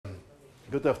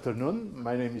Good afternoon.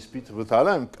 My name is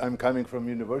Butala. I'm coming from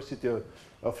University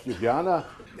of Ljubljana.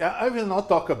 I will not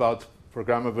talk about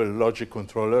programmable logic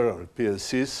controller or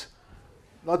PLCs,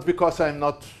 not because I'm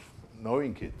not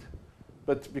knowing it,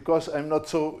 but because I'm not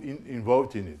so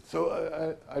involved in it.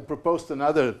 So I proposed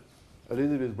another, a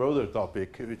little bit broader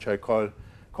topic, which I call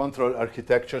control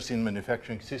architectures in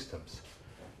manufacturing systems.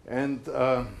 And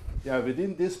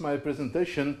within this, my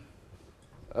presentation,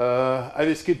 I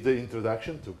will skip the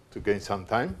introduction to gain some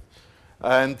time.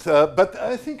 And, but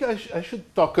I think I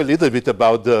should talk a little bit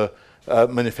about the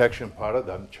manufacturing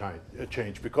paradigm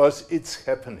change, because it's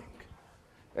happening.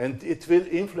 And it will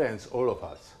influence all of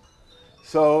us.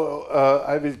 So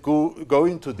I will go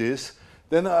into this.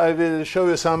 Then I will show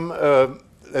you some,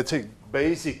 let's say,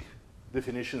 basic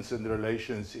definitions and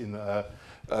relations in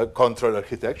control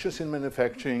architectures in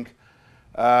manufacturing.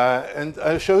 And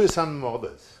I'll show you some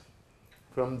models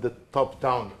from the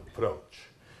top-down approach.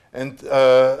 And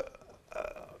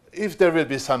if there will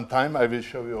be some time, I will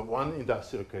show you one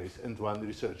industrial case and one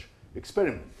research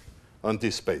experiment on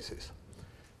this basis.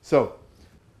 So,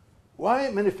 why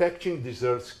manufacturing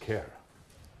deserves care?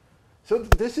 So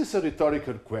this is a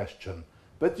rhetorical question.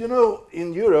 But you know,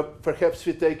 in Europe, perhaps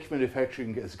we take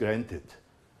manufacturing as granted.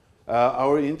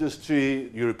 Our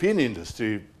industry, European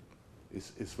industry,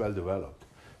 is well developed.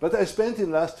 But I spent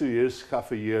in the last 2 years,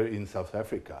 half a year in South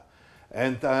Africa.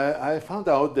 And I found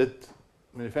out that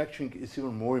manufacturing is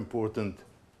even more important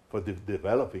for the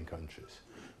developing countries,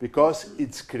 because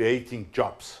it's creating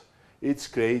jobs. It's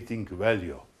creating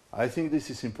value. I think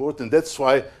this is important. That's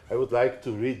why I would like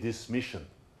to read this mission.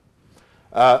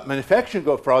 Manufacturing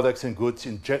of products and goods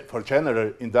for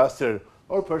general, industrial,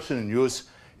 or personal use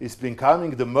is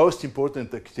becoming the most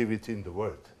important activity in the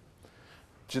world.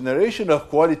 Generation of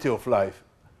quality of life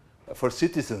for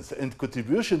citizens and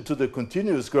contribution to the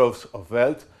continuous growth of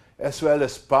wealth, as well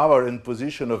as power and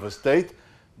position of a state,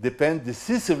 depend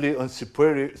decisively on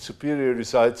superior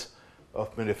results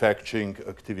of manufacturing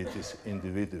activities in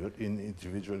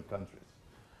individual countries.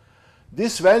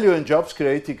 This value and jobs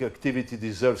creating activity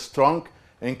deserves strong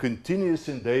and continuous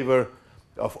endeavor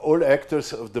of all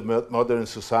actors of the modern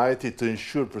society to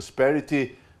ensure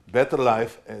prosperity, better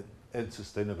life, and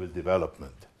sustainable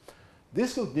development.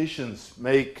 These conditions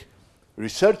make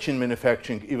research in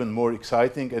manufacturing even more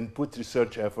exciting and put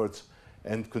research efforts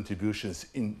and contributions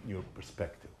in new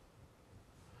perspective.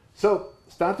 So,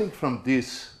 starting from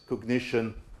this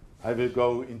cognition, I will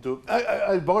go into,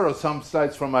 I'll borrow some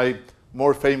slides from my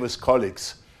more famous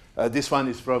colleagues. This one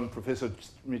is from Professor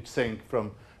Me-Eng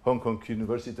from Hong Kong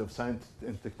University of Science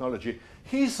and Technology.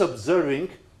 He's observing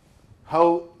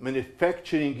how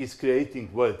manufacturing is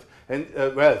creating wealth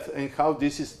and how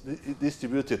this is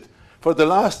distributed for the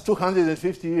last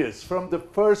 250 years, from the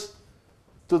first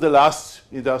to the last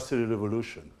industrial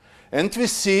revolution. And we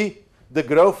see the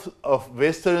growth of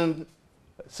Western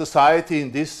society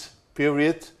in this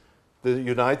period, the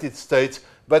United States,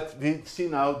 but we see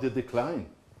now the decline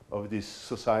of these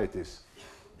societies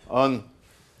on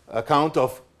account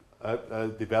of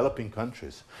developing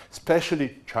countries,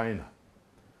 especially China.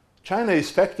 China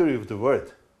is factory of the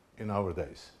world in our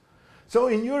days. So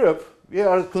in Europe, we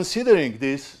are considering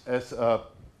this as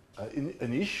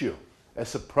an issue,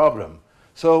 as a problem.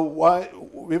 So why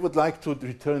we would like to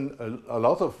return a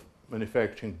lot of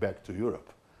manufacturing back to Europe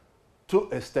to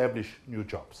establish new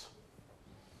jobs.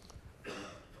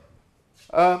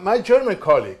 My German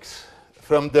colleagues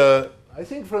from I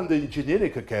think from the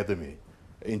Engineering Academy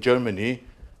in Germany,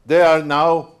 they are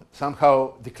now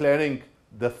somehow declaring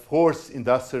the fourth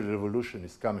industrial revolution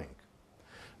is coming.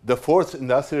 The fourth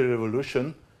industrial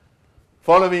revolution,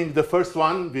 following the first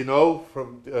one, we know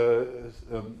from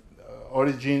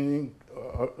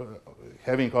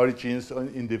having origins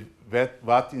in the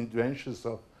Watt inventions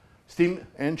of steam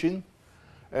engine,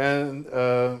 and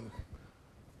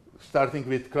starting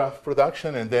with craft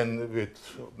production, and then with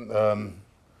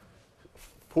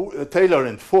Taylor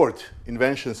and Ford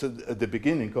inventions at the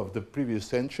beginning of the previous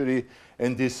century,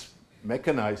 and this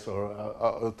mechanized or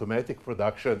automatic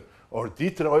production, or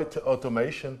Detroit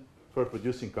automation for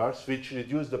producing cars, which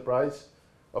reduced the price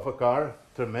of a car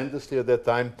tremendously at that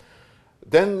time.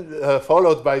 Then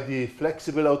followed by the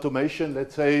flexible automation,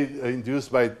 let's say, induced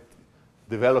by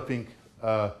developing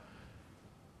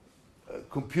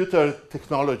computer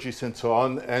technologies and so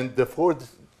on. And the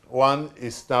fourth one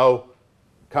is now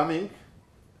coming,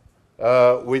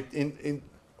 of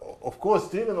course,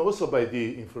 driven also by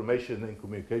the information and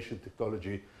communication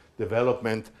technology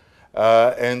development,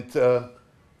 and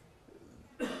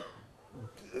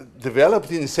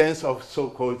developed in the sense of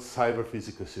so-called cyber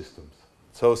physical systems.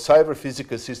 So cyber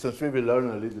physical systems, we will learn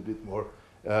a little bit more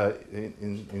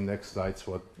in next slides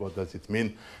what does it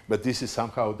mean. But this is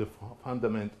somehow the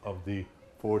fundament of the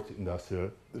fourth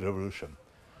industrial revolution.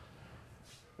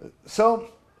 So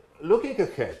looking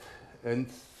ahead and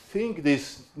seeing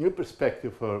this new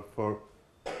perspective for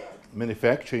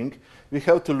manufacturing, we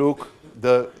have to look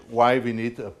why we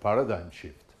need a paradigm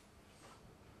shift.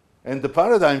 And the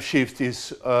paradigm shift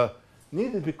is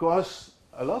needed because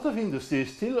a lot of industry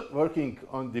is still working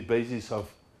on the basis of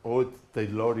old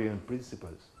Taylorian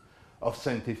principles of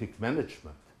scientific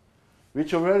management,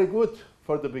 which are very good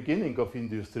for the beginning of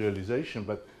industrialization,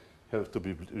 but have to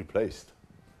be replaced.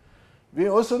 We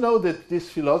also know that this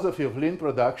philosophy of lean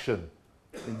production,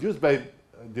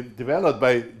 developed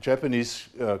by Japanese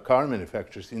car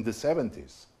manufacturers in the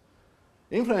 70s,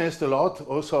 influenced a lot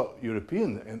also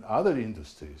European and other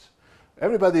industries.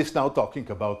 Everybody is now talking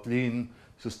about lean,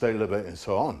 sustainable, and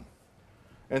so on.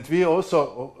 And we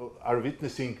also are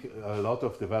witnessing a lot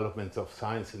of developments of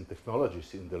science and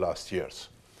technologies in the last years.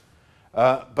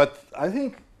 But I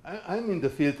think I'm in the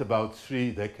field about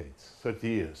 3 decades, 30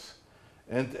 years.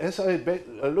 And as I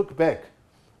look back,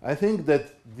 I think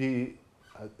that the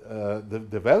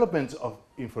developments of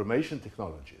information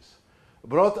technologies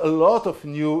brought a lot of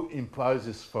new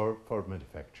impulses for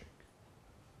manufacturing.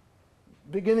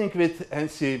 Beginning with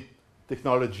ANSI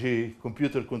technology,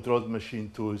 computer-controlled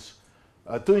machine tools,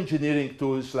 to engineering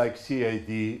tools like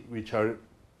CAD, which are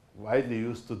widely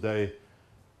used today,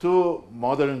 to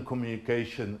modern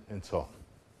communication, and so on.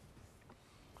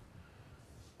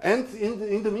 And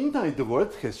in the meantime, the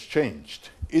world has changed.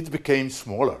 It became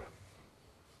smaller.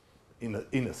 In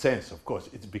a sense, of course,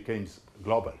 it became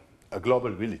global, a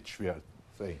global village, we are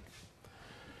saying.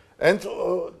 And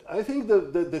I think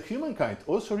the humankind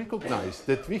also recognized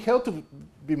that we have to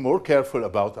be more careful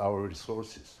about our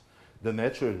resources, the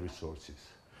natural resources.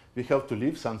 We have to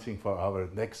leave something for our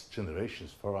next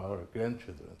generations, for our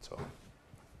grandchildren, and so on.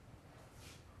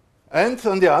 And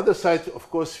on the other side, of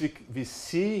course,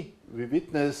 we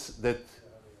witness that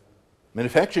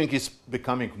manufacturing is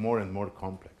becoming more and more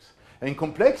complex. And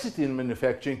complexity in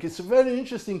manufacturing is a very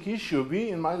interesting issue we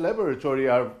in my laboratory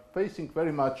are facing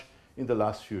very much in the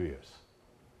last few years.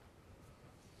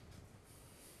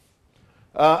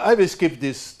 I will skip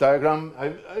this diagram.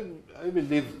 I will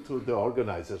leave to the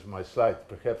organizers my slide.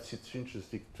 Perhaps it's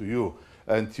interesting to you,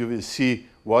 and you will see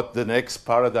what the next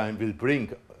paradigm will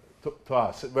bring to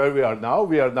us. Where we are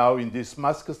now in this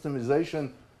mass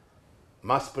customization,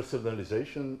 mass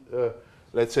personalization,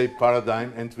 let's say,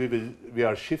 paradigm, and we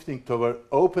are shifting toward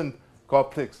open,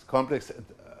 complex and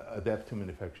adaptive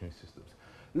manufacturing systems.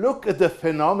 Look at the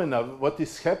phenomena, what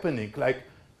is happening, like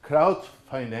crowd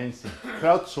financing,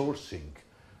 crowdsourcing,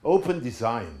 open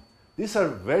design. These are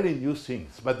very new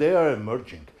things, but they are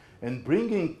emerging and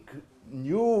bringing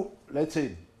new, let's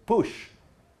say, push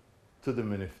to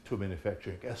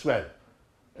manufacturing as well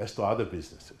as to other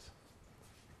businesses.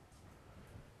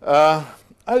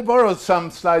 I borrowed some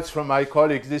slides from my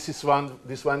colleagues. This one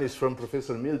is from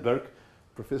Professor Milberg.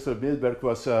 Professor Milberg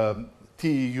was a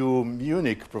TU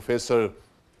Munich professor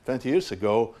 20 years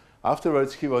ago.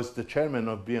 Afterwards, he was the chairman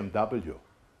of BMW.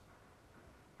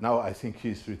 Now I think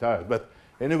he's retired. But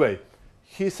anyway,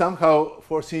 he somehow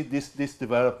foresaw this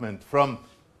development from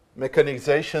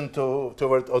mechanization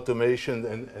toward automation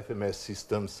and FMS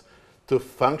systems to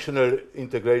functional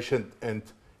integration and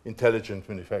intelligent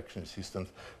manufacturing systems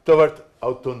toward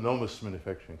autonomous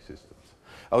manufacturing systems.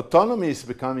 Autonomy is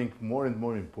becoming more and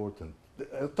more important.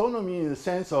 Autonomy in the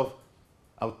sense of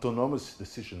autonomous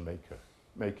decision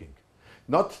making.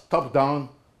 Not top-down,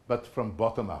 but from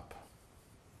bottom-up.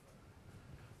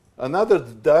 Another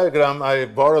diagram I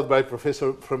borrowed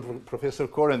from Professor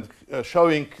Coren,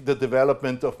 showing the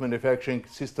development of manufacturing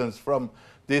systems from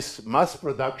this mass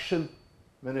production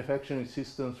manufacturing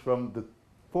systems from the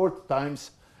 4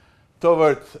 times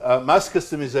toward mass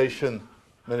customization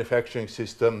manufacturing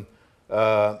system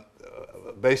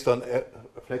based on a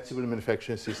flexible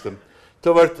manufacturing system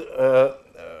toward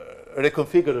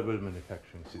reconfigurable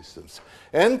manufacturing systems.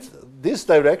 And this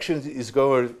direction is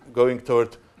going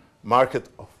toward market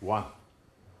of one.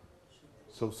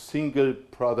 So single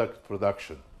product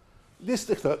production. These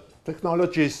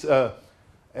technologies,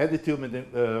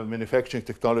 additive manufacturing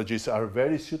technologies, are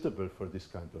very suitable for this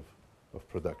kind of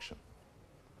production.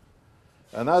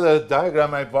 Another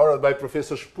diagram I borrowed by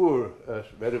Professor Spur,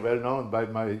 very well known by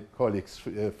my colleagues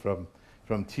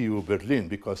from TU Berlin,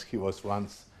 because he was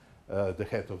once the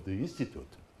head of the institute.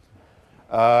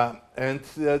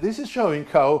 This is showing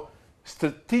how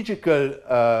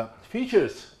strategical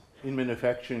features in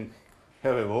manufacturing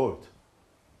have evolved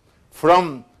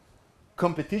from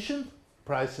competition,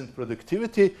 price and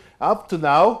productivity, up to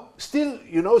now, still,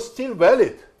 you know, still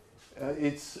valid.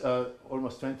 It's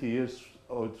almost 20 years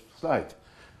old slide.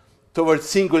 Towards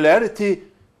singularity,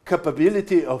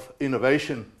 capability of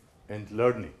innovation and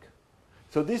learning.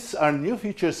 So these are new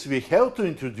features we have to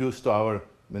introduce to our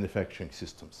manufacturing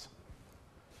systems.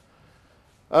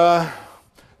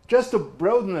 Just to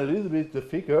broaden a little bit the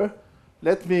figure,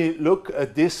 let me look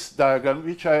at this diagram,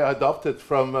 which I adopted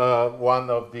from one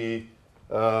of the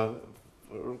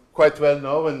quite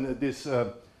well-known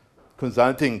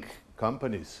consulting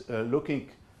companies looking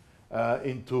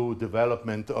into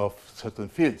development of certain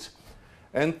fields.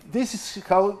 And this is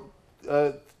how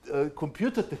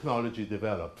computer technology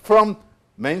developed from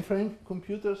mainframe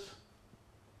computers,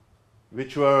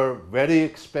 which were very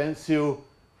expensive,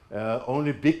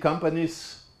 only big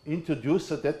companies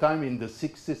introduced at that time in the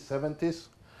 60s, 70s.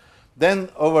 Then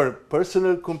over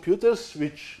personal computers,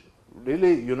 which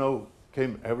really, you know,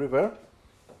 came everywhere.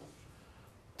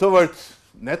 Towards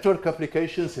network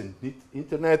applications and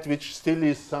internet, which still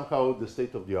is somehow the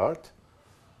state of the art.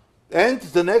 And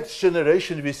the next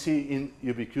generation we see in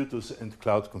ubiquitous and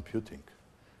cloud computing.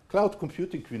 Cloud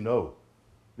computing we know.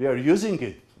 We are using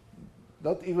it.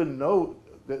 Not even know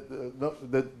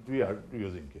that we are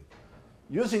using it.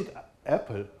 Using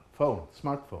Apple phone,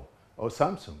 smartphone, or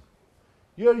Samsung,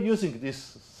 you are using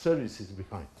these services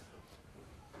behind.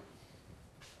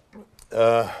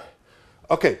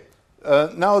 Okay,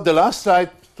 now the last slide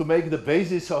to make the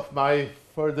basis of my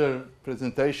further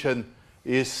presentation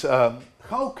is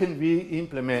how can we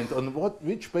implement, on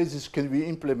which basis can we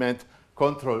implement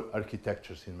control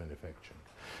architectures in manufacturing?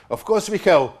 Of course, we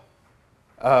have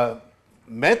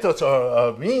methods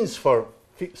or means for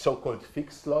so-called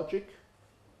fixed logic,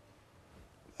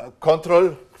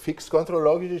 fixed control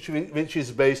logic, which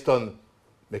is based on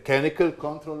mechanical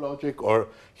control logic or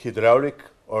hydraulic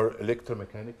or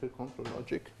electromechanical control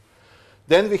logic.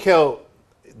 Then we have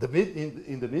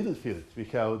in the middle field, we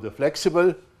have the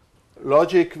flexible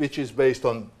logic, which is based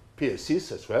on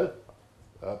PLCs as well,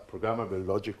 programmable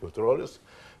logic controllers.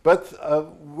 But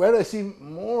where I see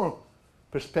more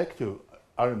perspective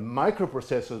are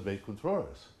microprocessor-based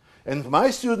controllers. And my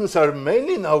students are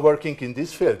mainly now working in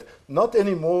this field, not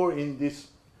anymore in this.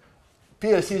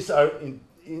 PLCs are in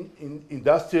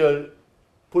industrial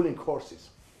pulling horses,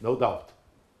 no doubt.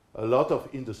 A lot of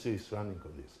industry is running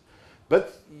on this.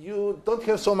 But you don't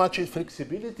have so much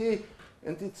flexibility,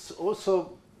 and it's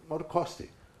also more costly.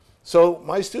 So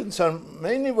my students are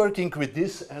mainly working with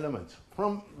these elements,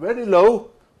 from very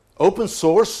low open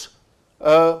source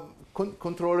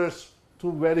controllers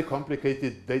to very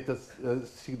complicated data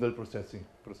signal processing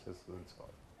processes and so on.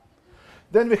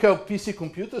 Then we have PC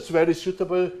computers, very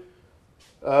suitable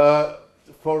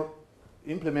for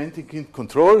implementing in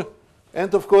control,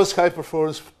 and of course high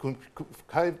performance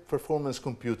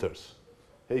computers,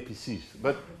 APCs,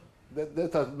 but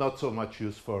that are not so much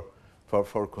used for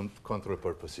control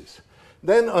purposes.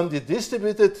 Then on the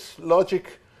distributed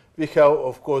logic, we have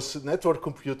of course network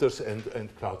computers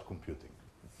and cloud computing.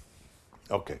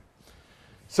 Okay.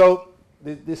 So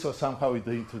this was somehow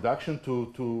the introduction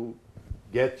to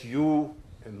get you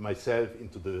and myself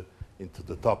into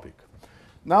the topic.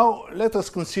 Now let us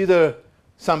consider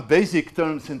some basic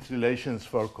terms and relations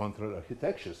for control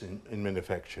architectures in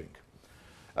manufacturing.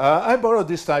 I borrowed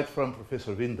this slide from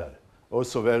Professor Windal,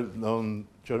 also well-known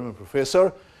German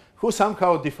professor, who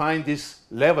somehow defined these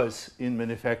levels in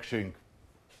manufacturing,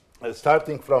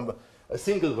 starting from a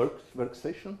single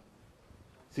workstation,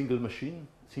 single machine,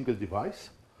 single device,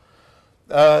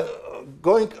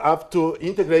 going up to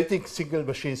integrating single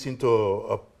machines into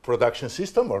a production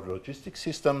system or logistic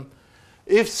system.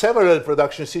 If several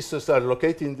production systems are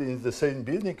located in the same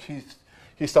building,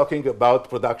 he's talking about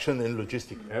production and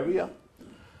logistic area.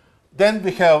 Then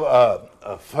we have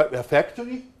a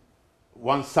factory,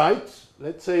 one site,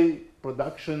 let's say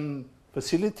production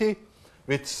facility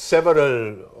with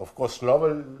several, of course,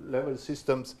 lower level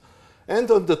systems.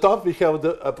 And on the top we have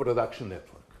a production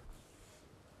network.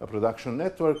 A production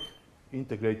network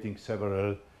integrating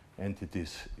several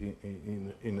entities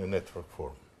in a network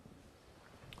form.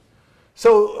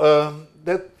 So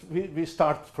that we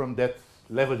start from that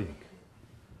leveling.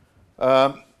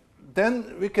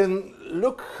 Then we can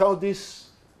look how these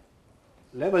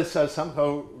levels are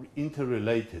somehow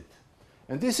interrelated.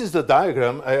 And this is the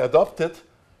diagram I adopted.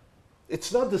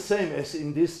 It's not the same as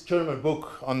in this German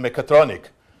book on mechatronic,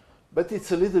 but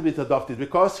it's a little bit adopted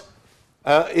because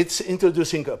it's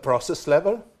introducing a process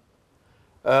level.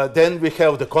 Then we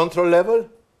have the control level,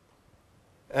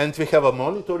 and we have a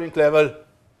monitoring level,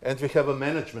 and we have a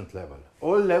management level.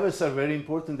 All levels are very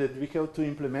important that we have to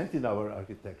implement in our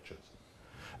architectures.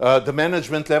 The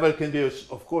management level can be,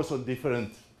 of course, on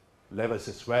different levels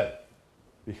as well.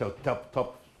 We have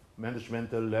top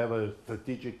managemental level,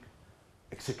 strategic,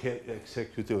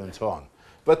 executive, and so on.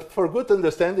 But for good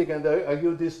understanding, and I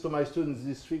give this to my students,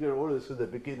 this figure always at the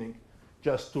beginning,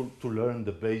 just to learn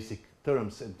the basic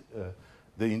terms and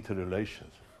the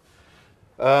interrelations.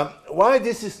 Why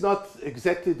this is not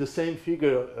exactly the same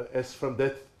figure as from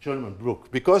that German book?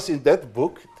 Because in that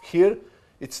book here,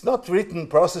 it's not written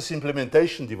process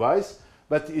implementation device,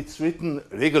 but it's written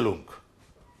Regelung,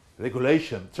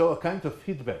 regulation, so a kind of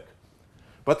feedback.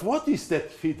 But what is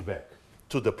that feedback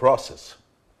to the process?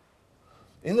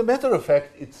 In the matter of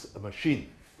fact, it's a machine.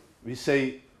 We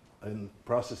say a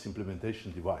process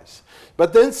implementation device.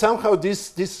 But then somehow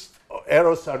these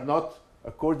arrows are not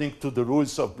according to the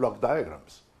rules of block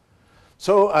diagrams.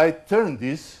 So I turned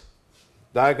this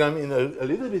diagram in a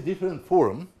little bit different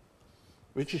form,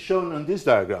 which is shown on this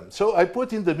diagram. So I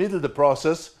put in the middle the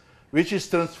process, which is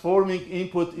transforming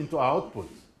input into output.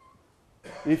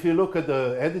 If you look at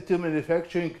the additive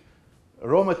manufacturing,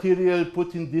 raw material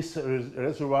put in this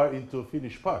reservoir into a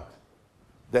finished part.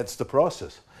 That's the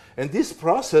process. And this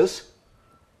process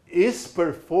is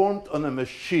performed on a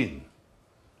machine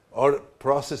or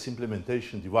process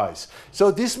implementation device.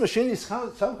 So this machine is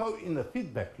somehow in a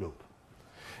feedback loop.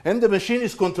 And the machine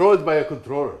is controlled by a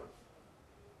controller,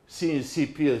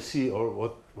 CNC, PLC,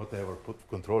 or whatever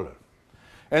controller.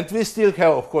 And we still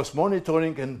have, of course,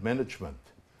 monitoring and management.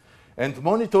 And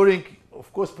monitoring,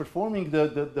 of course, performing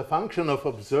the function of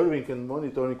observing and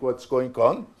monitoring what's going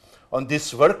on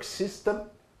this work system.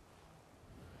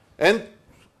 And,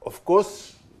 of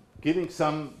course, giving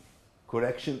some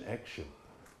correction action,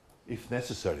 if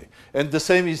necessary. And the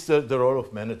same is the role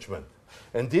of management.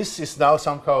 And this is now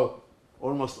somehow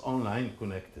almost online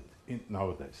connected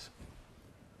nowadays.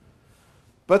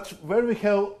 But where we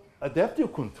have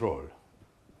adaptive control,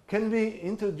 can we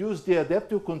introduce the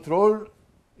adaptive control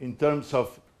in terms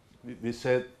of, we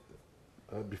said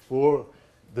before,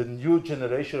 the new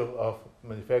generation of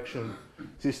manufacturing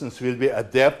systems will be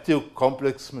adaptive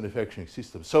complex manufacturing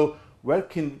systems. So where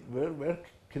can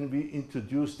we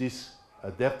introduce this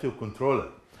adaptive controller?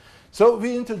 So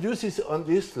we introduce it on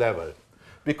this level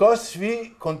because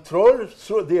we control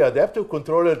through the adaptive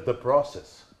controller the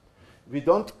process. We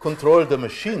don't control the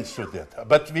machines through that,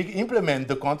 but we implement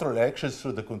the control actions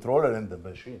through the controller and the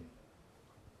machine.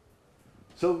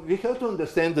 So we have to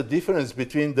understand the difference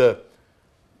between the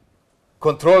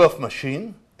control of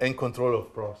machine and control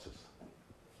of process.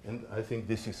 And I think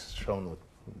this is shown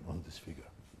on this figure.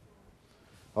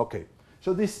 Okay,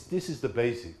 so this is the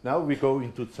basic. Now we go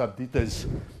into some details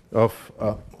of,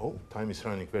 oh, time is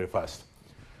running very fast.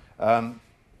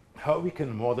 How we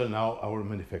can model now our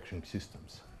manufacturing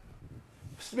systems.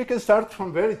 So we can start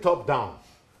from very top down.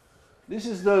 This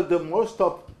is the most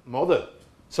top model.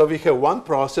 So we have one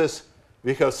process,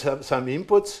 we have some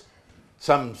inputs,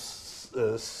 some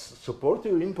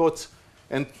supportive inputs,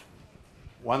 and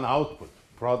one output,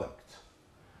 product.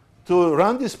 To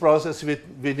run this process, we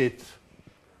need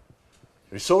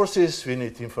resources, we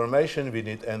need information, we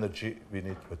need energy, we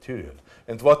need material.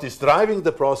 And what is driving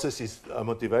the process is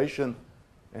motivation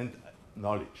and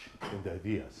knowledge and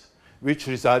ideas, which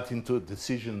result into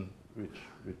decision which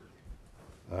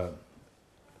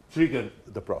trigger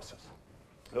the process.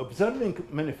 Observing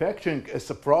manufacturing as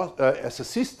a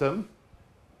system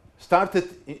started,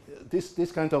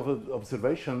 this kind of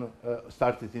observation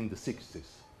started in the 60s.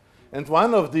 And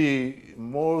one of the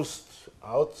most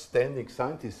outstanding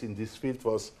scientists in this field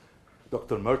was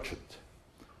Dr. Merchant,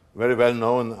 very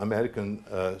well-known American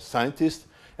scientist.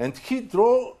 And he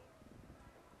drew,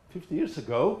 50 years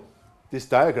ago, this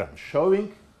diagram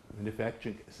showing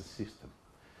manufacturing as a system.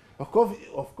 Of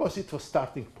course, it was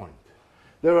starting point.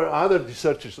 There were other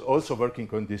researchers also working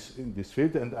on this in this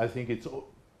field, and I think it's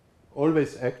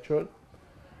always actual.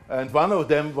 And one of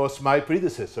them was my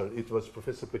predecessor. It was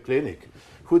Professor Peklenik,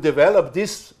 who developed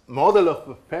this model of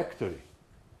a factory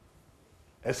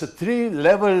as a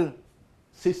 3-level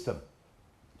system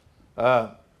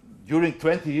during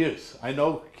 20 years. I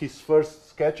know his first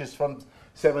sketches from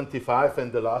 75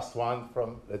 and the last one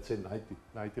from, let's say,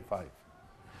 95.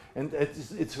 And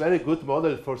it's very good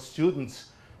model for students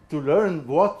to learn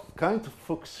what kind of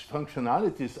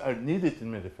functionalities are needed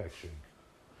in manufacturing.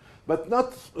 But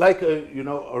not like a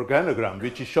organogram,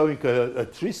 which is showing a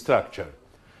tree structure.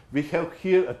 We have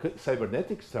here a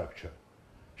cybernetic structure,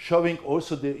 showing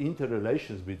also the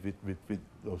interrelations with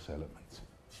those elements.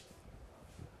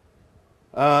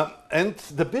 And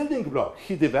the building block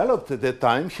he developed at that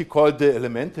time, he called the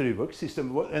elementary work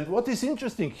system. And what is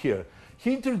interesting here,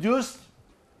 he introduced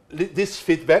this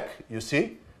feedback, you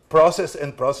see, process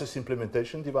and process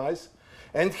implementation device.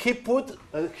 And he put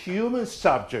a human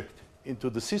subject into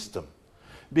the system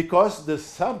because the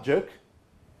subject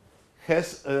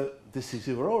has a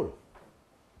decisive role.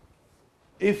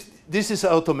 If this is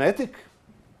an automatic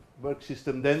work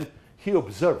system, then he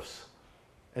observes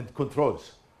and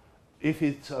controls. If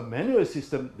it's a manual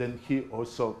system, then he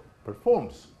also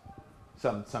performs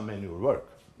some manual work.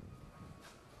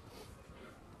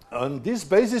 On this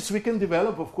basis, we can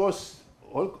develop, of course,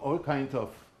 all kinds of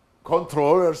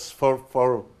controllers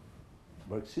for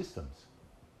work systems.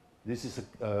 This is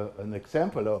an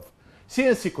example of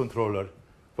CNC controller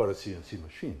for a CNC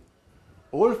machine,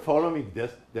 all following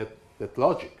that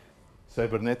logic,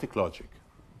 cybernetic logic.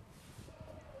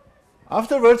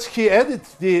 Afterwards, he added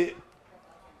the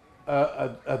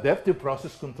adaptive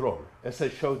process control, as I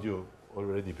showed you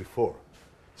already before.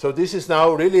 So this is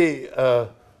now really a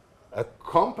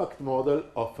compact model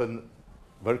of a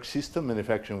work system,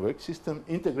 manufacturing work system,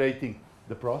 integrating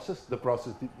the process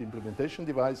implementation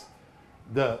device,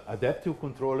 the adaptive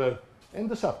controller, and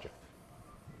the subject.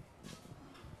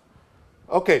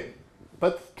 Okay,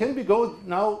 but can we go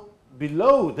now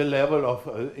below the level of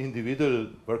individual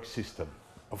work system?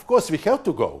 Of course, we have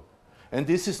to go. And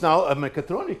this is now a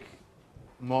mechatronic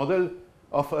model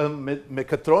of a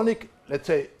mechatronic, let's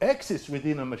say, axis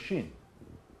within a machine.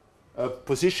 A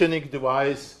positioning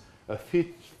device, a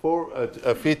feeding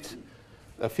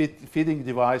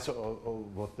device, or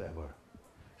whatever.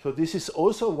 So this is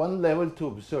also one level to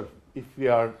observe if we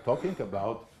are talking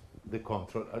about the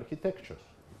control architectures.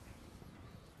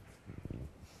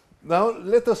 Now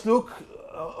let us look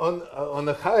on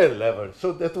a higher level.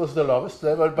 So that was the lowest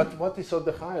level, but what is on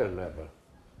the higher level?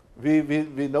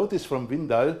 We notice from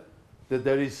Windal that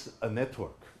there is a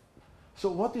network. So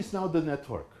what is now the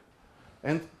network?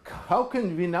 And how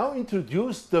can we now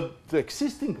introduce the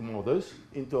existing models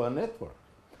into a network,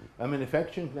 a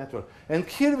manufacturing network? And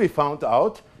here we found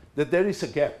out that there is a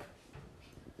gap.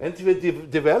 And we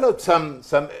developed some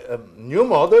new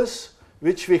models,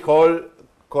 which we call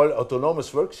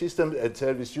autonomous work systems and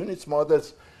service units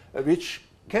models, which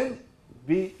can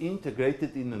be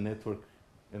integrated in a network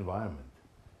environment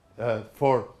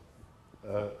for,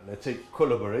 let's say,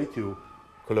 collaborative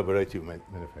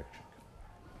manufacturing.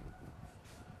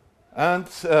 And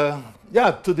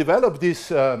yeah, to develop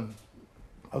these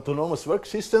autonomous work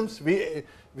systems, we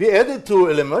added to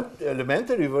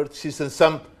elementary work systems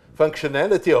some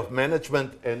functionality of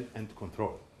management and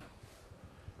control.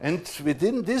 And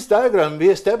within this diagram, we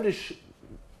establish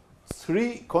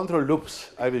 3 control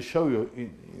loops I will show you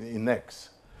in next.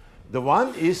 The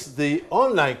one is the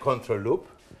online control loop,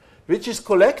 which is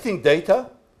collecting data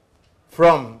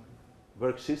from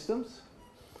work systems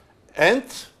and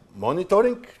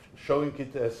monitoring, showing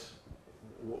it as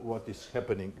what is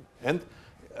happening. And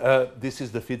this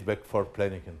is the feedback for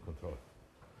planning and control.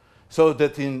 So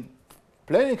that in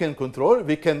planning and control,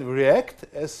 we can react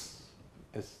as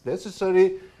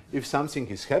necessary if something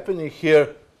is happening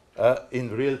here in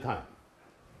real time.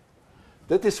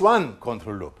 That is one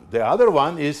control loop. The other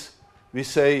one is, we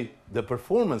say, the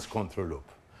performance control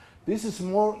loop. This is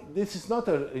not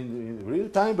in real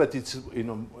time, but it's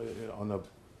on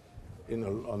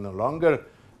a longer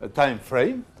time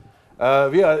frame.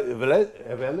 We are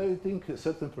evaluating a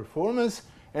certain performance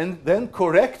and then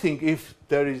correcting if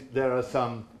there are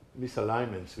some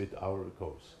misalignments with our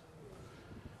codes.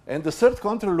 And the third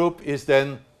control loop is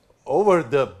then over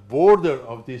the border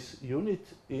of this unit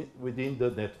within the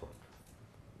network.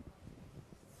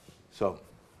 So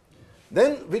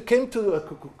then we came to a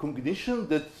conclusion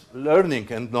that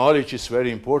learning and knowledge is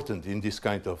very important in this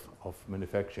kind of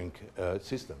manufacturing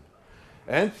system.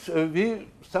 And we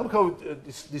somehow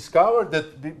discovered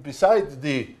that besides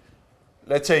the,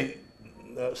 let's say,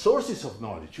 sources of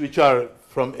knowledge, which are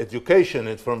from education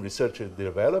and from research and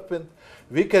development,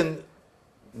 we can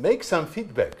make some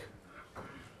feedback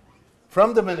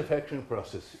from the manufacturing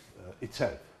process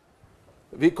itself.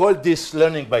 We call this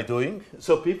learning by doing.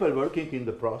 So people working in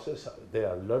the process, they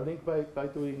are learning by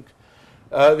doing.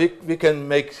 We can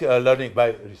make learning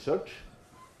by research,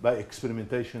 by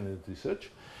experimentation and research.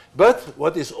 But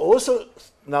what is also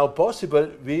now possible,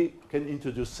 we can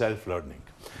introduce self-learning.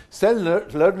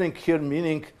 Self-learning here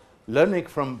meaning learning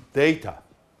from data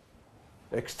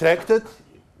extracted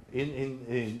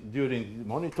during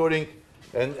monitoring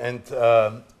and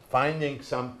finding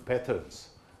some patterns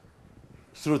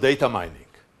through data mining.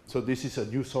 So this is a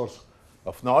new source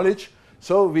of knowledge.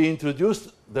 So we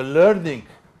introduced the learning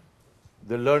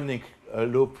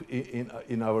loop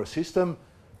in our system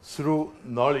through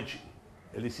knowledge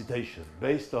elicitation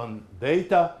based on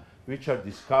data which are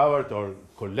discovered or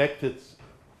collected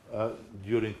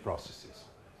during processes.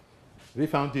 we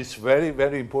found this very,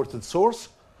 very important source.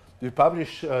 We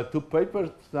published 2 papers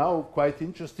now, quite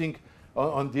interesting,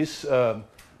 on this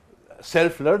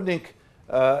self-learning,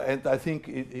 and I think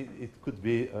it could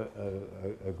be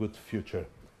a good future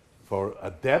for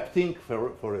adapting,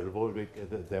 for evolving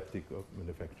and adapting of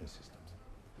manufacturing systems.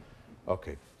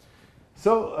 Okay.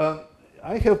 So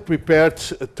I have prepared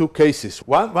 2 cases.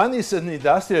 One is an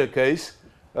industrial case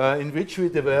in which we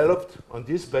developed, on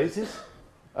this basis,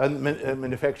 a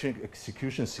manufacturing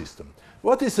execution system.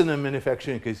 What is a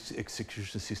manufacturing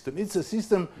execution system? It's a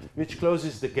system which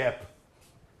closes the gap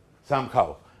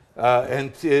somehow.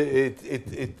 And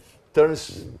it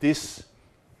turns this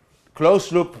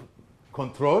closed-loop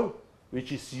control,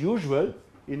 which is usual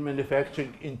in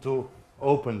manufacturing, into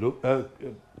open loop,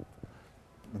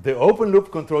 the open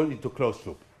loop control into closed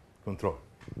loop control.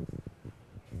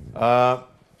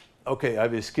 Okay, I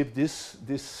will skip this.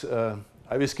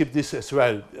 I will skip this as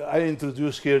well. I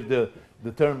introduce here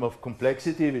the term of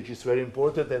complexity, which is very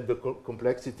important, and the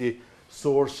complexity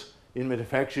source in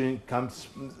manufacturing comes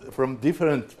from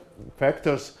different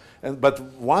factors, but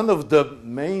one of the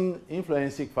main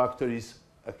influencing factors is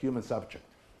a human subject,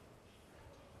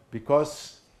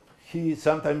 because he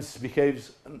sometimes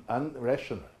behaves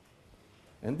irrational.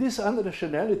 And this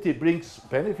irrationality brings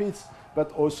benefits,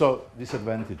 but also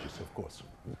disadvantages, of course.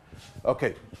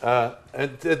 Okay,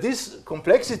 and this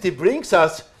complexity brings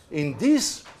us in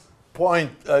this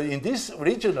point, in this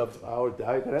region of our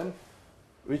diagram,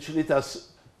 which leads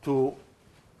us to,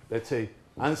 let's say,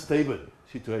 unstable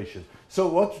situation. So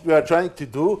what we are trying to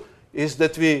do is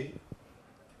that we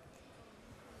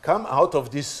come out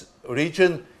of this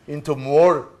region into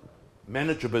more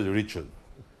manageable region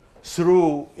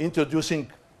through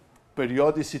introducing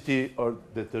periodicity or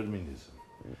determinism.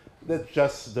 That's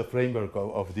just the framework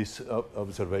of this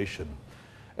observation.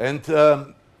 And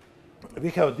we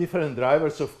have different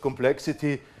drivers of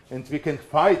complexity, and we can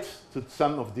fight to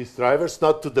some of these drivers,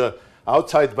 not to the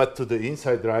outside, but to the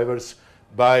inside drivers,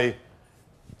 by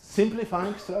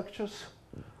simplifying structures,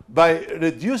 by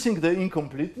reducing the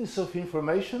incompleteness of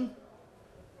information,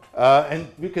 and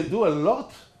we can do a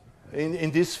lot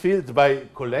in this field by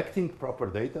collecting proper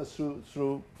data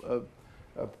through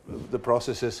the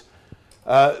processes.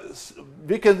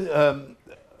 We can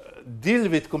deal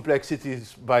with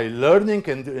complexities by learning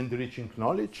and enriching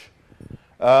knowledge.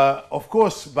 Of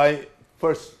course,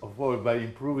 first of all, by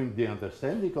improving the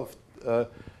understanding of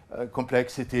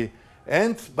complexity,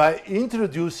 and by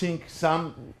introducing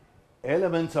some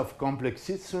elements of complex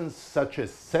systems, such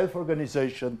as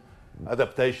self-organization,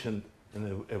 adaptation,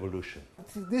 and evolution.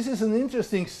 This is an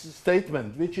interesting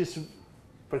statement, which is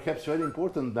perhaps very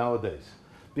important nowadays,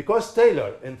 because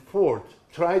Taylor and Ford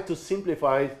tried to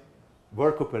simplify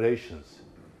work operations.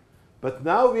 But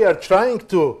now we are trying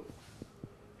to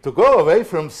go away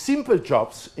from simple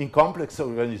jobs in complex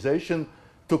organization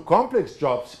to complex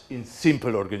jobs in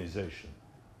simple organization.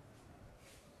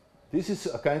 This is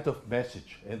a kind of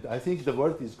message, and I think the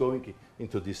world is going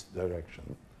into this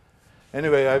direction.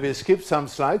 Anyway, I will skip some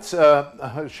slides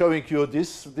showing you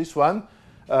this one,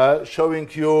 showing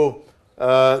you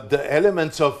the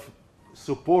elements of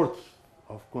support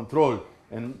of control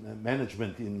and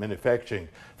management in manufacturing,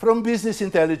 from business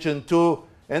intelligence to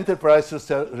enterprise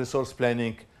resource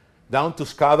planning, down to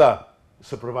SCADA,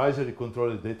 supervisory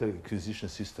control and data acquisition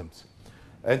systems.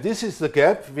 And this is the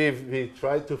gap we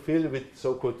try to fill with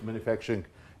so-called manufacturing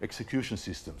execution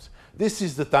systems. This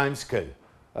is the time scale.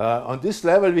 On this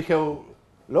level, we have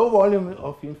low volume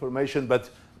of information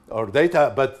or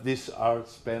data, but these are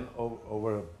spent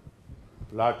over a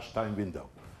large time window.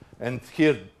 And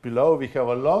here below, we have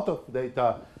a lot of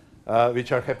data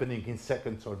which are happening in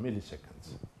seconds or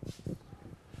milliseconds.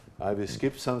 I will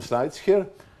skip some slides here.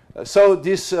 So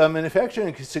this manufacturing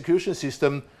execution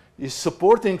system is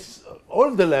supporting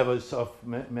all the levels of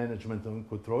management and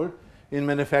control in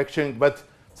manufacturing, but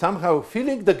somehow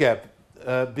filling the gap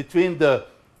between the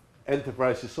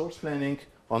enterprise resource planning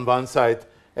on one side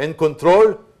and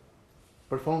control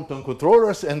performed on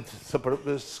controllers and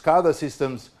SCADA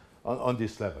systems on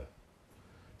this level.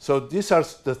 So these are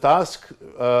the tasks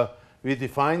we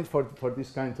defined for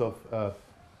this kind of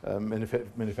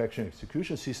manufacturing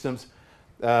execution systems.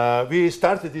 We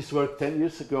started this work 10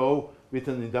 years ago with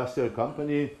an industrial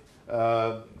company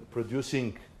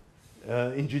producing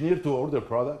engineer-to-order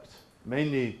products,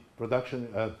 mainly production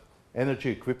energy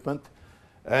equipment.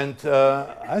 And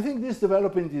I think this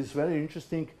development is very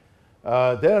interesting.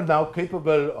 They are now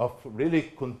capable of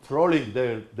really controlling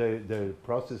their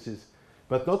processes,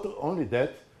 but not only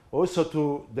that,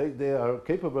 also they are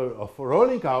capable of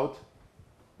rolling out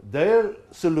their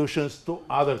solutions to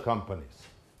other companies.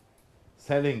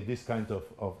 selling this kind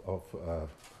of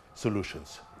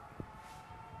solutions.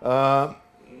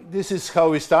 This is how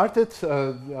we started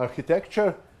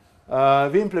architecture.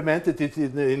 We implemented it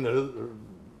in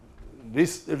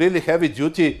this really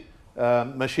heavy-duty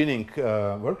machining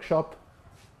workshop.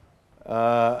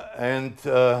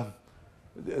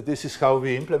 This is how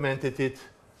we implemented it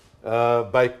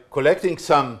by collecting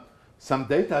some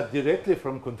data directly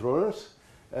from controllers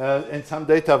and some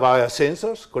data via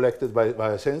sensors, collected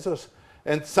via sensors,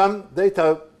 and some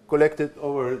data collected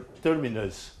over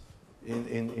terminals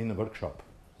in a workshop,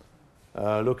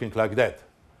 looking like that.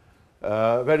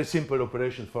 Very simple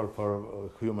operation for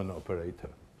a human operator.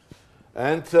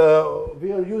 And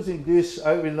we are using this.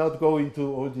 I will not go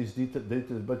into all these details,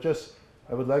 but just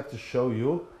I would like to show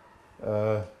you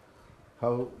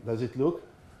how does it look.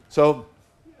 So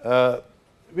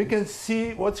we can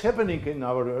see what's happening in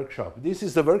our workshop. This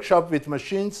is the workshop with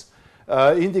machines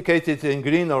indicated in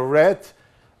green or red.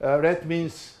 Red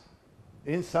means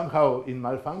somehow in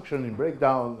malfunction, in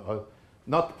breakdown, or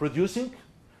not producing,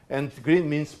 and green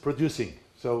means producing.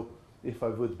 So if I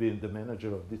would be the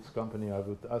manager of this company, I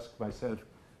would ask myself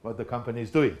what the company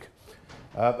is doing.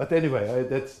 But anyway,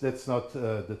 that's not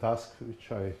the task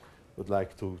which I would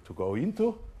like to go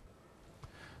into.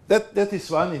 That is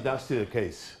one industrial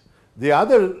case. The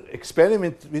other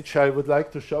experiment which I would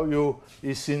like to show you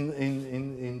is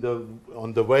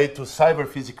on the way to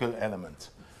cyber-physical elements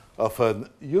of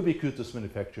ubiquitous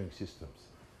manufacturing systems.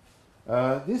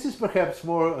 This is perhaps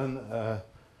more a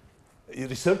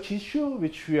research issue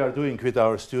which we are doing with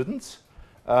our students.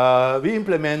 We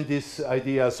implement these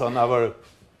ideas on our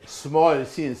small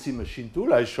CNC machine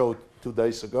tool I showed 2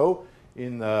 days ago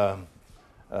in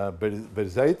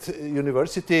Berzeit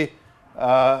University.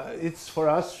 It's for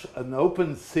us an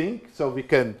open thing, so we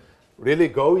can really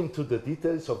go into the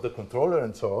details of the controller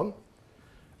and so on.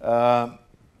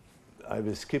 I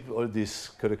will skip all these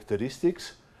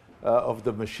characteristics of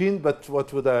the machine, but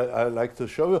what would I like to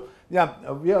show you?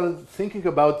 Yeah, we are thinking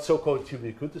about so-called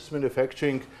ubiquitous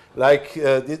manufacturing. Like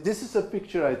this is a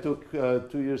picture I took 2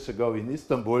 years ago in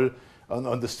Istanbul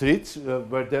on the streets,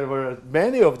 where there were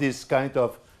many of these kind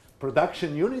of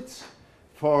production units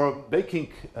for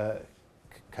baking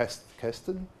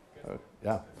kasten.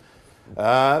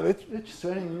 Yeah, which is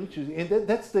very interesting. And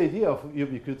that's the idea of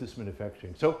ubiquitous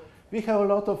manufacturing. So we have a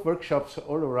lot of workshops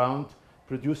all around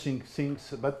producing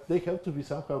things, but they have to be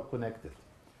somehow connected.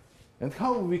 And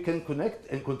how we can connect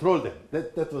and control them,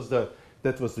 that was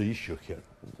the issue here.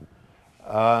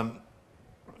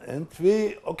 And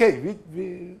we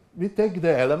take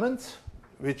the elements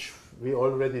which we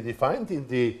already defined in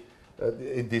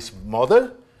this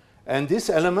model, and these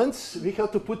elements we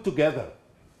have to put together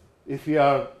if we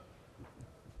are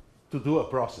to do a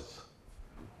process.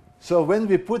 So when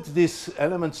we put these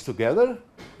elements together,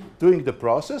 doing the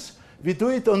process, we do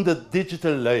it on the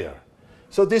digital layer.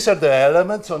 So these are the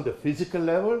elements on the physical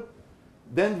level.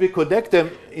 Then we connect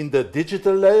them in the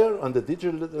digital layer, and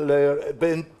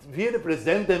we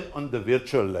represent them on the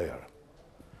virtual layer.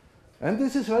 And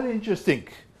this is very interesting,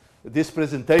 this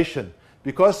presentation,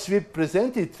 because we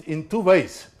present it in 2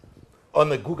 ways. On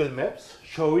the Google Maps,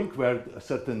 showing where a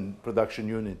certain production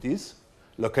unit is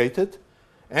located,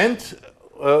 and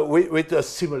with a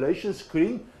simulation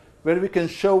screen where we can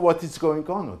show what is going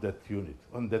on that unit,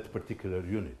 on that particular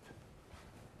unit.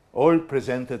 All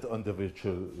presented on the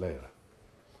virtual layer.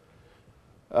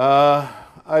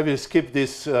 I will skip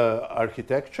this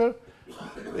architecture.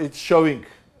 It's showing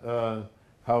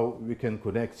how we can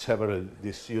connect several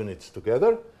these units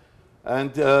together.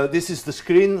 And this is the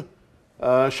screen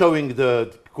showing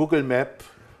the Google map,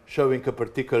 showing a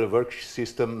particular work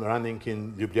system running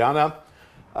in Ljubljana,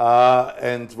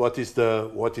 and what is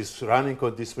running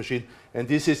on this machine. And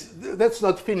that's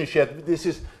not finished yet. This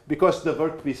is because the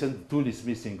workpiece and the tool is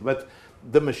missing, but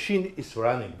the machine is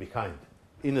running behind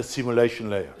in a simulation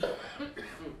layer.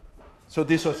 So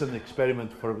this was an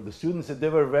experiment for the students, and they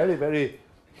were very, very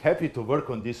happy to work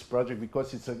on this project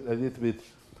because it's a little bit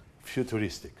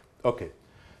futuristic. Okay,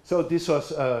 so this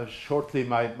was shortly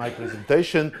my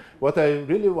presentation. What I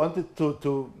really wanted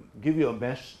to give you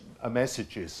a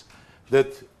message is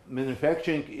that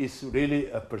manufacturing is really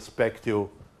a perspective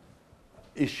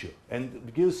issue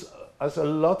and gives us a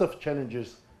lot of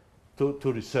challenges to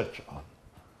research on.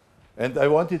 And I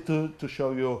wanted to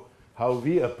show you how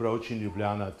we approach in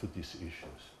Ljubljana to these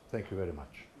issues. Thank you very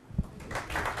much.